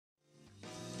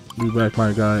We back,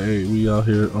 my guy. Hey, we out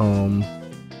here. I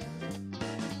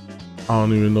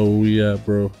don't even know where we at,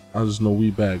 bro. I just know we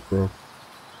back, bro.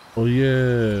 Oh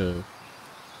yeah,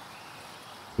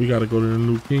 we gotta go to the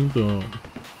new kingdom.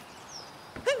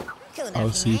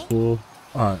 Odyssey 4. All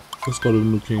right, let's go to the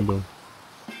new kingdom.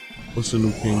 What's the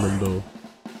new kingdom though?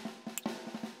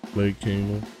 Lake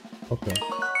Kingdom. Okay.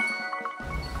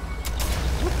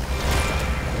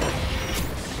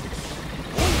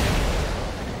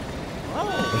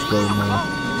 Let's go,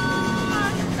 man.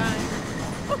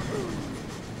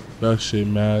 That shit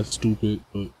mad stupid,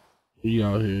 but we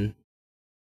out here.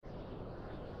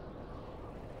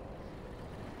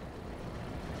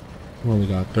 We only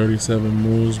got 37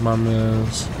 moves, my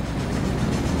mans.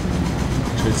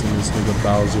 Chasing this nigga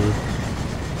Bowser.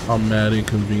 I'm mad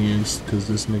inconvenienced because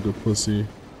this nigga pussy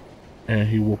and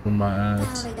he whooping my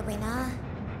ass.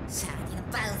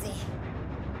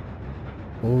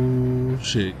 Oh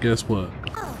shit, guess what?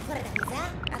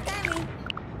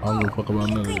 I don't give a fuck about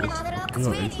none of this. We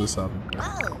gonna X this out.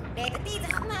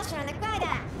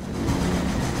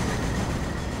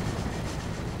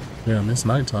 Damn, it's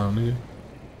nighttime, nigga.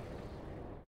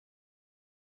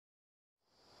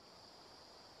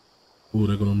 Ooh,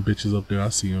 there go them bitches up there. I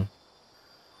see them.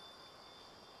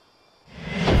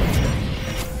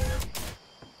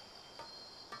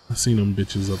 I seen them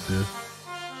bitches up there.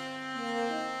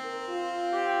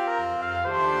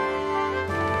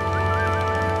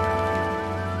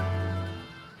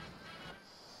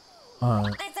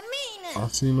 Alright. I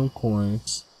seen them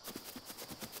coins.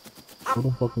 Where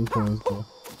the fucking coins go?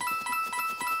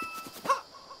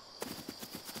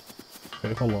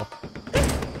 Okay, hold on.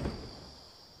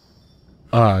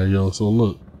 Alright, yo, so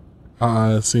look.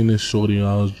 I seen this shorty when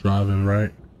I was driving,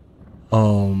 right?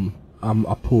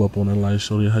 I pull up on her like,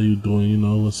 shorty, how you doing? You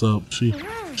know, what's up? She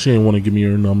didn't want to give me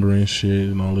her number and shit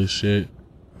and all this shit.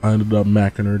 I ended up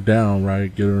macking her down,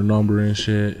 right? Get her number and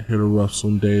shit. Hit her up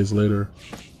some days later.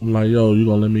 I'm like, yo, you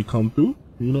gonna let me come through?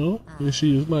 You know? And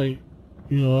she was like,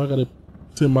 you know, I gotta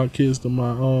send my kids to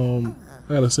my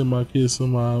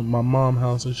my mom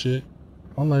house and shit.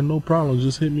 I'm like, no problem,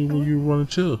 just hit me when you wanna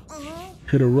chill.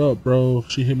 Hit her up, bro.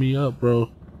 She hit me up, bro.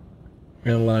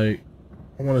 And like,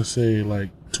 I wanna say like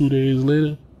 2 days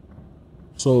later.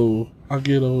 So I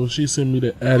get over, she sent me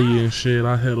the Addy and shit.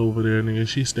 I head over there, nigga.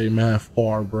 She stay mad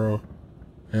far, bro.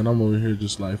 And I'm over here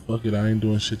just like, fuck it, I ain't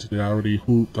doing shit today. I already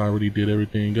hooped, I already did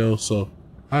everything else. So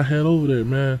I head over there,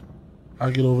 man.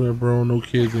 I get over there, bro. No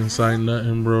kids inside,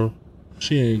 nothing, bro.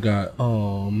 She ain't got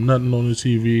nothing on the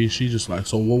TV. She just like,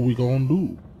 so what we gonna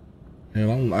do?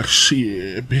 And I'm like,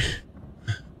 shit, bitch.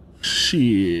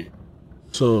 Shit.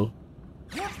 So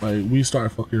like, we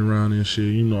start fucking around and shit.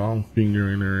 You know, I'm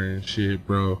fingering her and shit,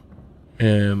 bro.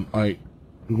 And like,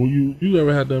 when you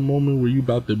ever had that moment where you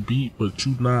about to beat, but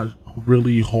you not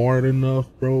really hard enough,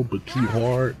 bro, but you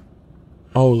hard?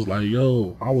 I was like,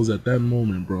 yo, I was at that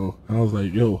moment, bro. I was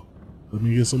like, yo, let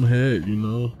me get some head, you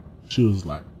know? She was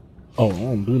like, oh, I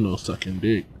don't do no sucking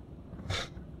dick.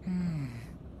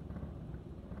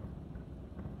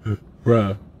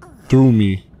 Bruh, threw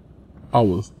me. I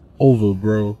was over,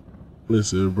 bro.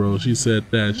 Listen, bro, she said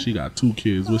that she got 2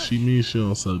 kids. What she means she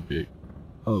don't suck dick.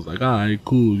 I was like, alright,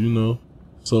 cool, you know?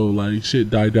 So like, shit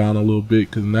died down a little bit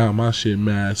because now my shit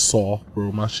mad soft,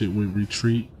 bro. My shit went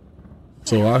retreat.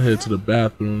 So I head to the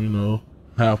bathroom, you know.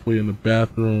 Halfway in the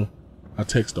bathroom, I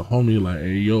text the homie like,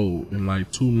 hey, yo, in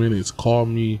like 2 minutes, call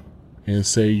me and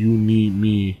say you need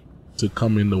me to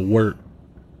come into work.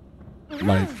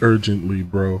 Like, urgently,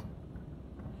 bro.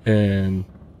 And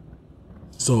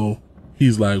so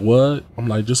he's like, what? I'm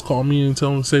like, just call me and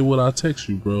tell him, say what I text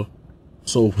you, bro.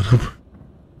 So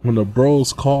when the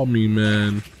bros call me,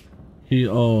 man, he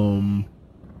this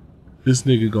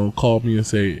nigga gonna call me and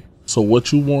say, so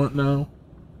what you want now?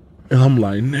 And I'm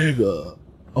like, nigga.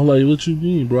 I'm like, what you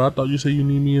mean, bro? I thought you said you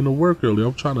need me in the work early.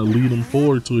 I'm trying to lead him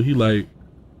forward to it. He like,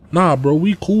 nah, bro,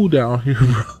 we cool down here,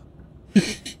 bro.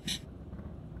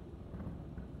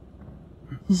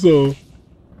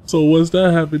 So once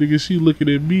that happened, nigga, she looking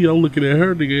at me, I'm looking at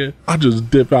her, nigga. I just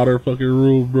dip out her fucking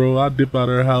room, bro. I dip out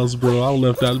her house, bro. I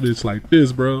left that bitch like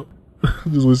this, bro.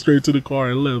 Just went straight to the car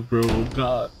and left, bro. Oh,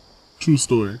 God. True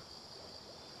story.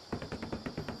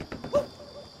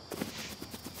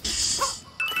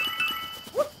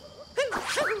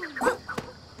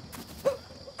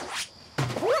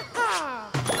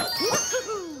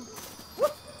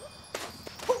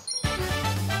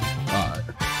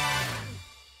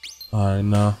 Alright,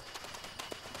 now.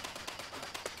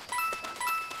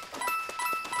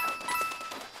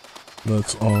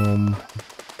 Let's, can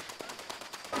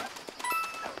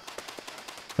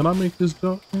I make this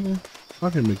jump? I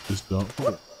can make this jump.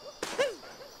 Hold on.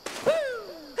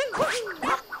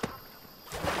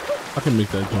 I can make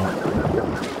that jump.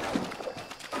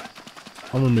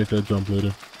 I'm gonna make that jump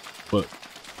later. But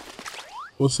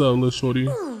what's up, little shorty?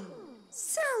 Oh,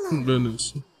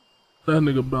 goodness. That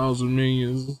nigga Bowser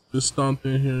minions just stomped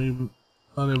in here even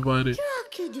uninvited.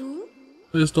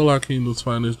 They stole our kingdom's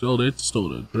finest. Oh, they stole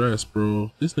the dress,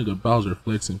 bro. This nigga Bowser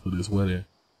flexing for this wedding.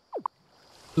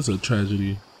 This is a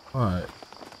tragedy. Alright.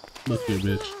 Look here,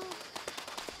 bitch.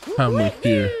 Have no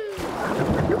fear.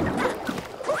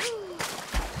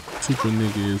 Super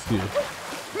nigga is here.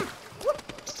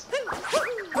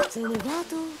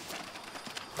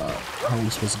 How are we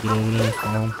supposed to get over there?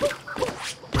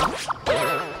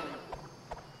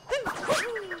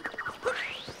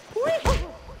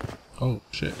 Oh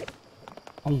shit.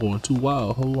 I'm going too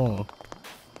wild. Hold on.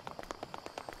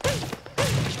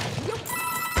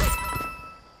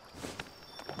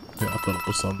 Yeah, I thought it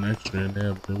was something extra in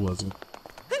there, but it wasn't.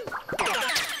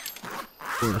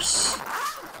 Of course.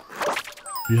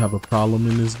 If you have a problem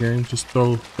in this game, just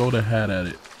throw the hat at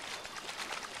it.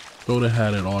 Throw the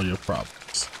hat at all your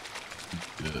problems.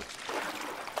 Good.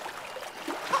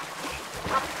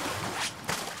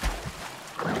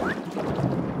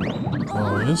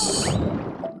 Oh, this.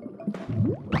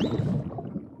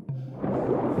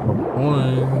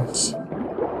 Points.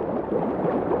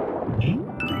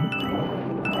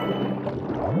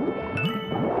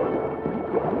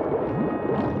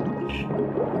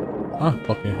 I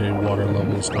fucking hate water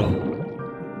levels though.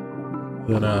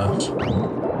 Good ass.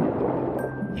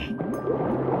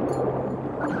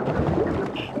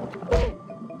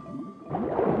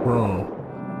 Bro.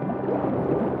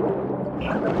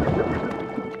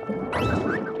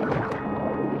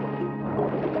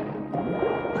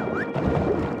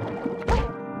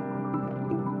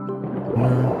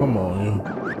 Man, come on, you.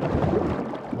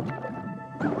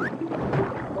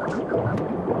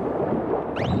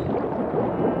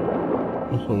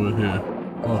 What's over here?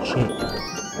 Oh shit.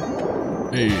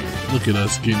 Hey, look at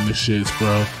us getting the shits,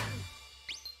 bro.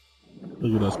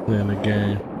 Look at us playing the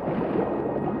game.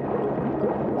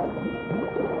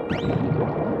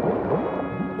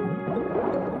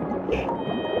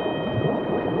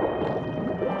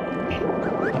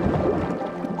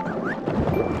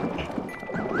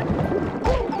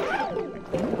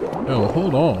 Yo,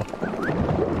 hold on.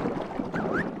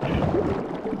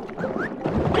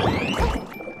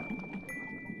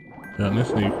 Yeah,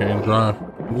 this nigga can't drive.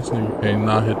 This nigga can't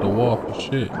not hit the wall for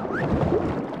shit.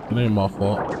 It ain't my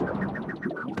fault.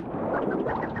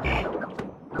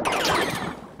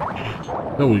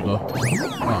 There we go.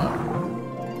 Alright.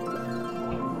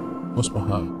 What's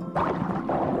behind?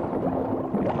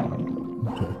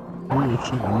 Okay. Ooh,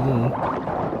 shit, moon.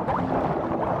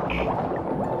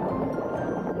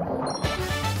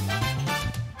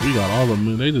 We got all the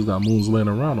moons. They just got moons laying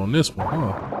around on this one,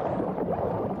 huh?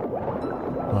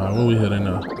 Alright, where we heading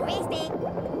now?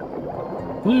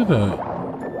 Look at that.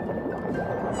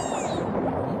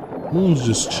 Moon's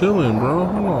just chilling, bro.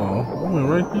 Hold on. I went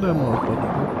right through that motherfucker.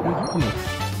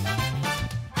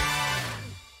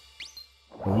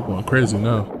 Oh, we going crazy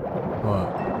now.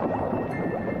 Alright.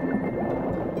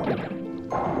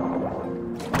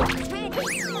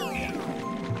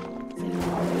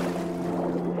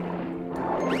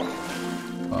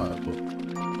 Alright, look.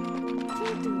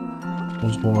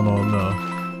 What's going on now?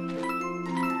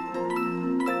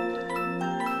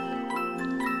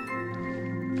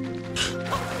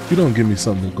 You don't give me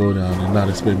something to go down and not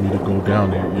expect me to go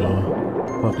down it, yo.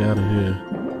 Fuck out of here.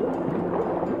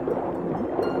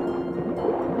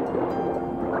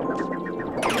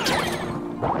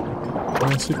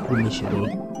 Man, sick of the mission, bro.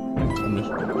 Thanks for the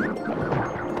mission.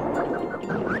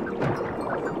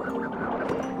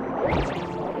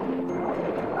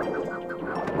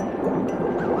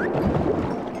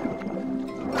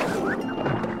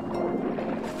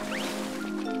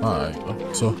 Alright,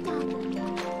 so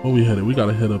where we headed? We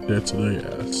gotta head up there to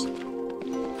their ass.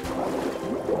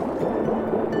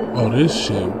 Oh, this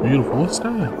shit beautiful. What's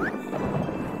that?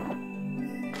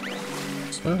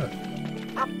 What's that?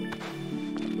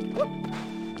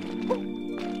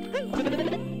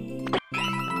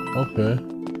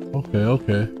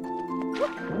 Okay.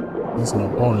 That's my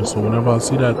opponent, so whenever I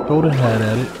see that, throw the hat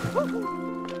at it.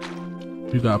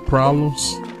 You got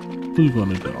problems? Who you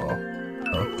gonna do?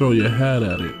 Throw your hat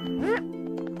at it.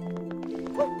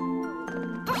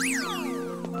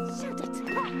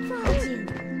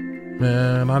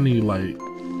 Man, I need like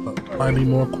 90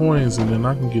 more coins and then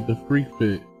I can get the freak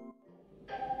fit.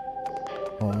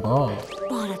 Oh God.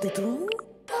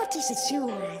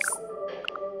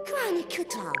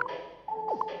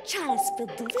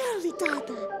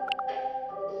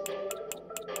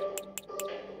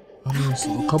 I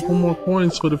need a couple more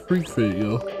coins for the freak fit,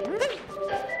 yo.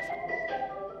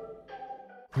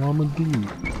 What I'ma do?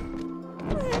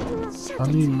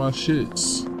 I need my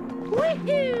shits.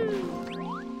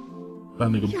 That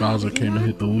nigga Bowser came and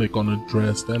hit the lick on the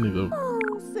dress. That nigga,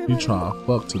 he tryna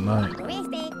fuck tonight.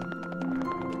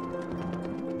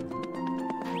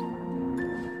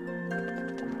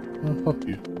 Man, fuck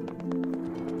you.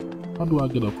 How do I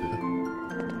get up there?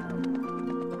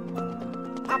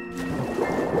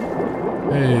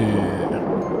 Hey.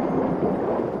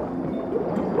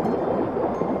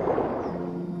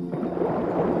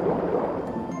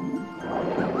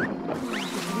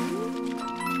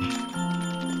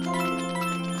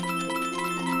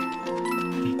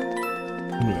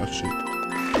 Give me that shit.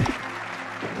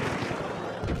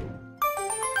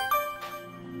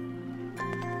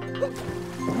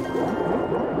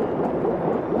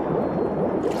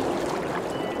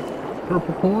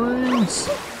 Purple coins.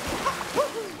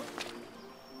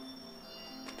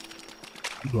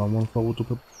 Do I want to fuck with the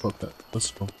purple? Fuck that.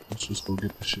 Let's go. Let's just go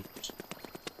get the shit.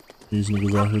 These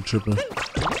niggas out here tripping.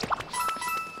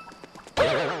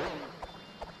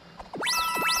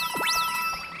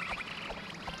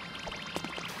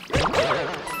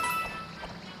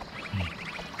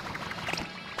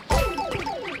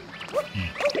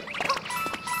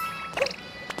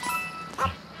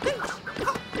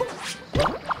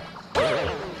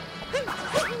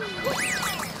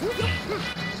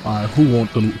 Alright,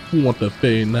 who want the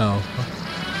fade now?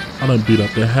 I done beat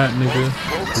up the hat nigga.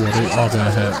 Well, they all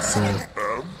got hats, so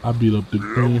I beat up the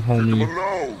green homie.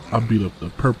 I beat up the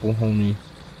purple homie.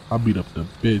 I beat up the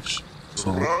bitch.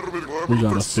 So we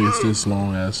gotta face this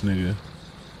long ass nigga.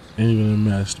 Ain't even a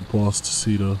match the boss to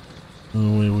see though.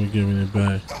 No way we're giving it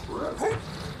back.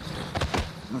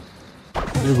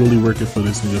 They're really working for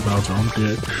this nigga Bowser. I'm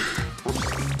dead.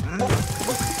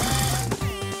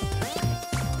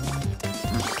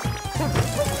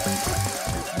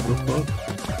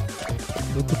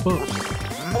 What the fuck?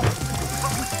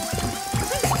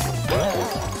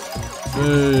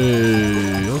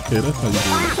 Hey, okay, that's how you do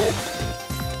it.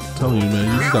 I'm telling you, man,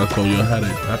 you just gotta throw your hat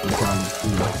at the problem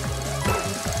too.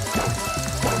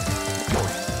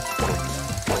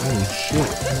 Oh shit!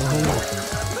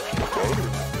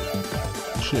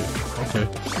 Shit. Okay.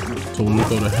 So when you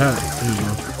throw the hat, you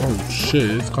know, oh shit,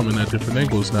 it's coming at different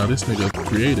angles now. This nigga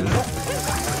creative.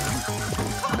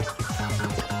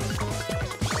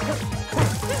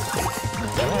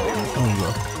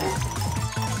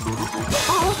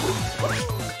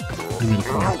 Give me the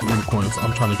coins, give me the coins.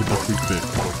 I'm trying to get the freak fit.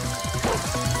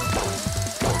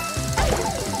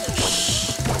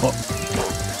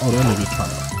 Oh, that nigga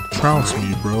trying to trounce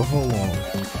me, bro. Hold on.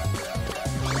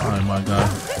 Alright, my guy.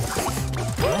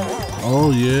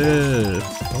 Oh, yeah.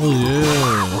 Oh,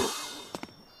 yeah.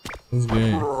 This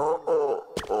game.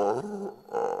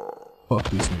 Fuck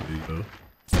this nigga, yo.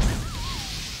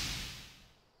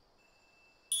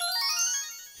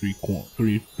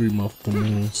 Three multiple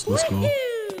moons. Let's go.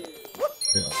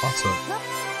 Yeah,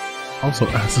 I'm so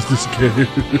ass at this game.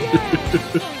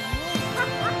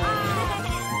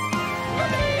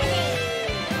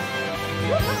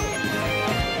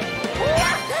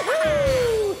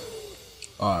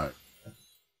 Alright.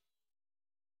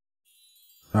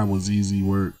 That was easy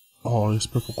work. Oh, there's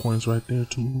purple coins right there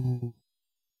too.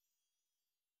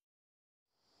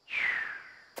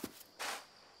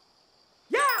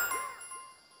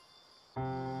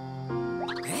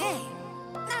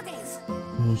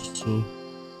 So,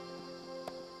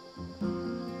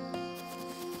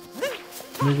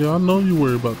 nigga, I know you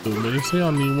worry about them. They say I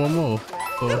need one more.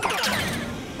 So.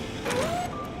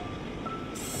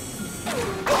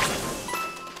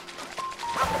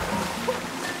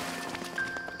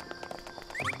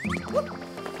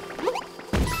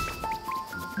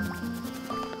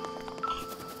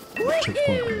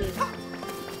 Checkpoint.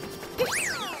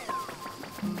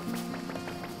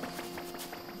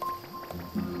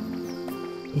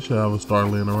 They should have a star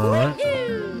laying around, right?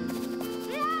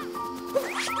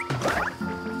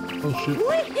 Oh shit.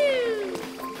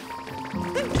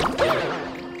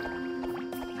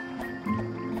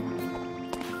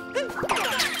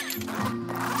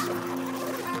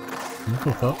 What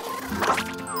the fuck?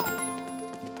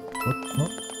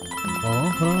 What? Oh,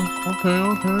 okay.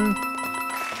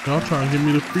 Y'all trying to give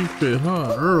me the free fit,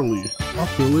 huh? Early. I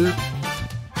feel it.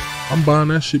 I'm buying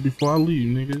that shit before I leave,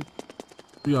 nigga.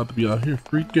 We ought to be out here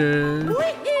freaking.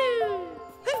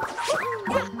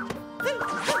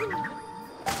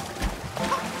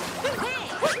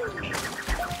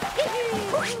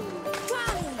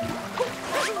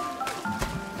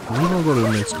 We gonna go to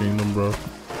the next kingdom, bro.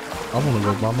 I wanna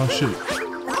go buy my shit.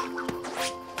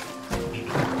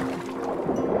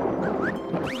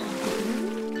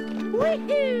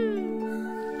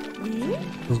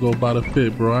 Let's go buy the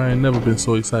fit, bro. I ain't never been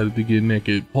so excited to get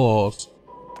naked. Pause.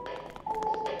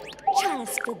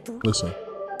 Listen,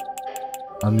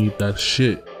 I need that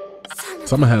shit.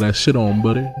 So I'ma have that shit on,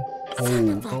 buddy.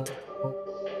 Oh.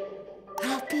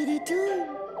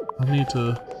 I need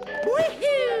to.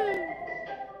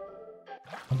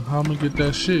 How I'ma get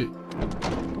that shit?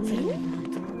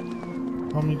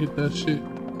 How I'ma get that shit?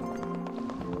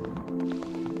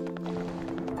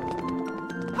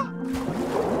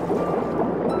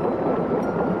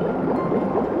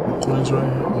 Twins right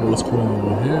here. Oh, it's going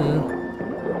over here.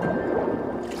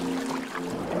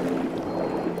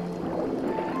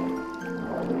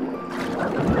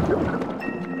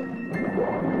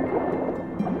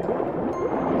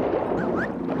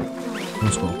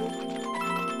 Let's go.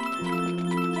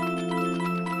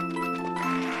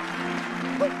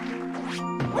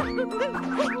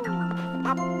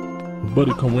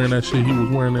 Buddy come wearing that shit he was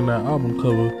wearing in that album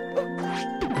cover.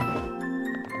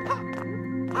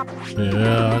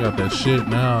 Yeah, I got that shit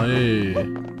now, hey.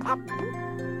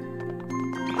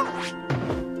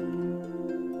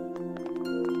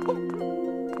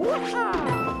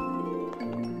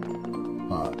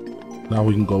 Alright, now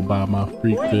we can go buy my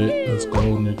free fit. Let's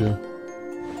go, nigga.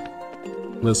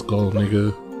 Let's go,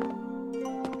 nigga.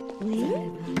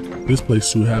 This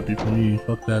place too happy for me.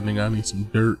 Fuck that nigga, I need some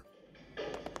dirt.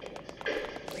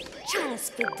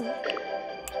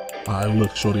 Alright,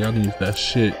 look, shorty, I need that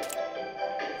shit.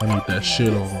 I need that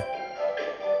shit on.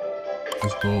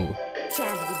 Let's go.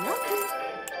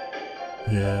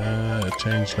 Yeah,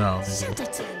 change now, nigga.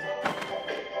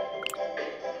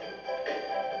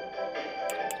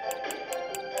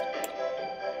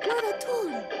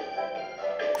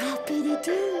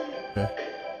 Okay.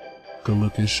 Good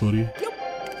looking, shorty.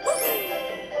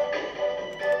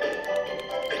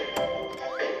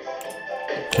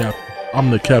 Captain. I'm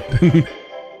the captain.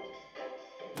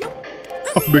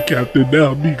 I'm the captain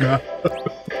now, nigga.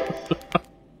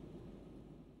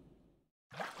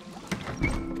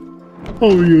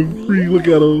 Oh, you're free. Look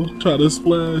at him. Try to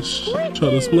splash. Try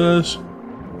to splash.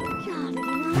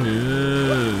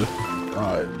 Yeah.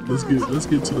 Alright, let's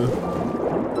get to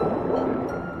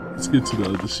the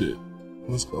other shit.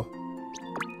 Let's go.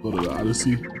 Go to the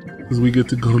Odyssey. Cause we get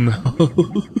to go now.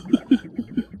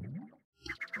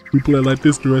 We play like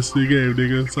this the rest of the game,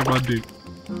 nigga. Suck my dick.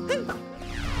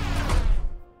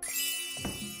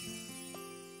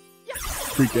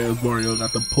 Freak ass Mario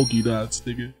got the pokey dots,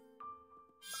 nigga.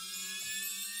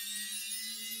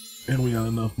 And we got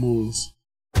enough moves.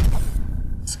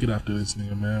 Let's get after this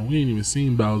nigga, man. We ain't even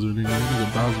seen Bowser, nigga.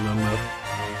 Nigga Bowser done left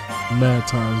mad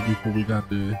times before we got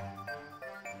there.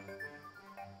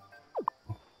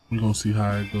 We gonna see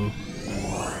how it go.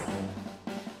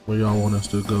 Where y'all want us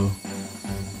to go?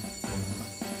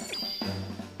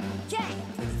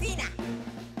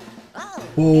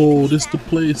 Oh, this the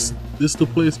place. This the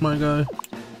place, my guy.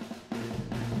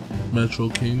 Metro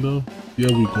Kingdom. Yeah,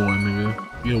 we going, nigga.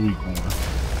 Yeah, we going.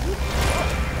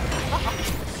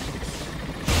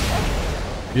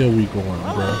 Yeah, we going,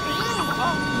 bro.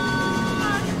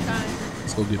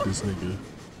 Let's go get this nigga.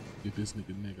 Get this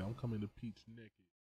nigga. I'm coming to Peach naked.